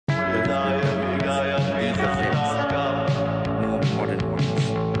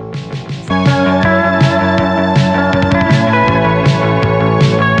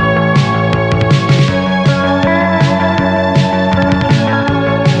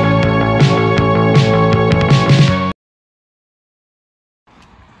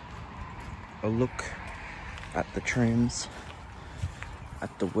look at the trams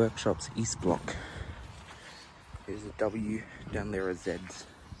at the Workshops East Block. Here's a W, down there are Zs.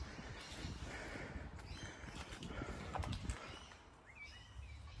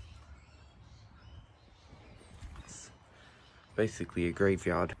 It's basically a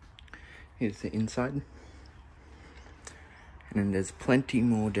graveyard. Here's the inside. And then there's plenty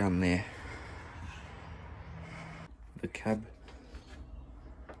more down there. The cab.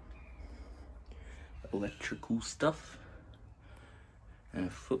 Electrical stuff. And a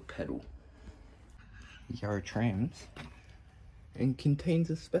foot pedal. Yarra trams. And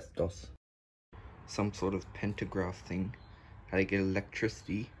contains asbestos. Some sort of pantograph thing. How to get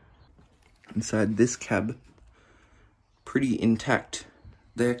electricity. Inside this cab. Pretty intact.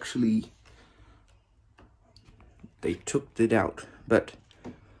 They took it out, but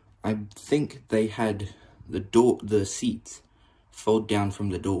I think they had the seats fold down from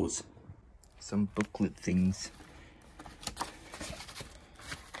the doors. Some booklet things.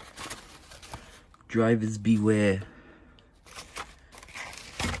 Drivers beware.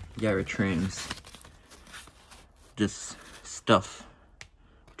 Yarra trams. Just stuff.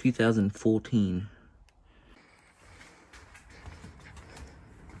 2014.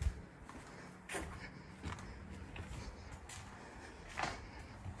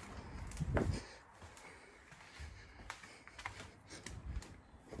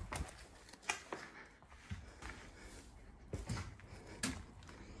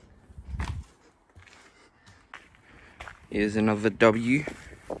 Here's another W,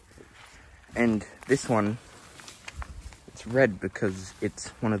 and this one, it's red because it's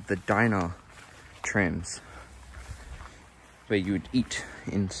one of the diner trams where you would eat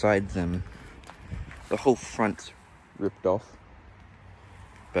inside them. The whole front's ripped off,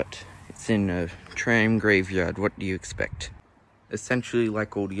 but it's in a tram graveyard. What do you expect? Essentially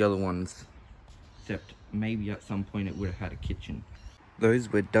like all the other ones, except maybe at some point it would have had a kitchen.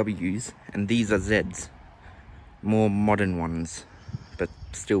 Those were W's, and these are Z's. More modern ones, but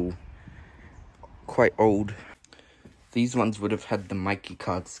still quite old. These ones would have had the Mikey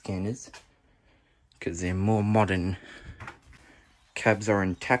card scanners because they're more modern. Cabs are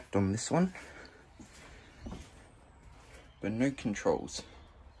intact on this one, but no controls.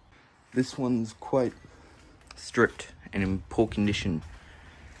 This one's quite stripped and in poor condition.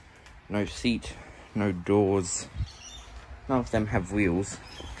 No seat, no doors. None of them have wheels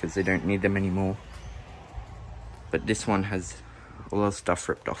because they don't need them anymore. But this one has a lot of stuff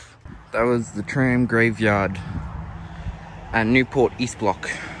ripped off. That was the tram graveyard at Newport East Block.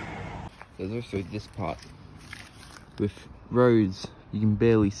 There's also this part with rows you can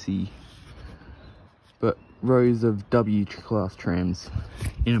barely see, but rows of W class trams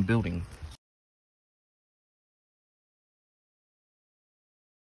in a building.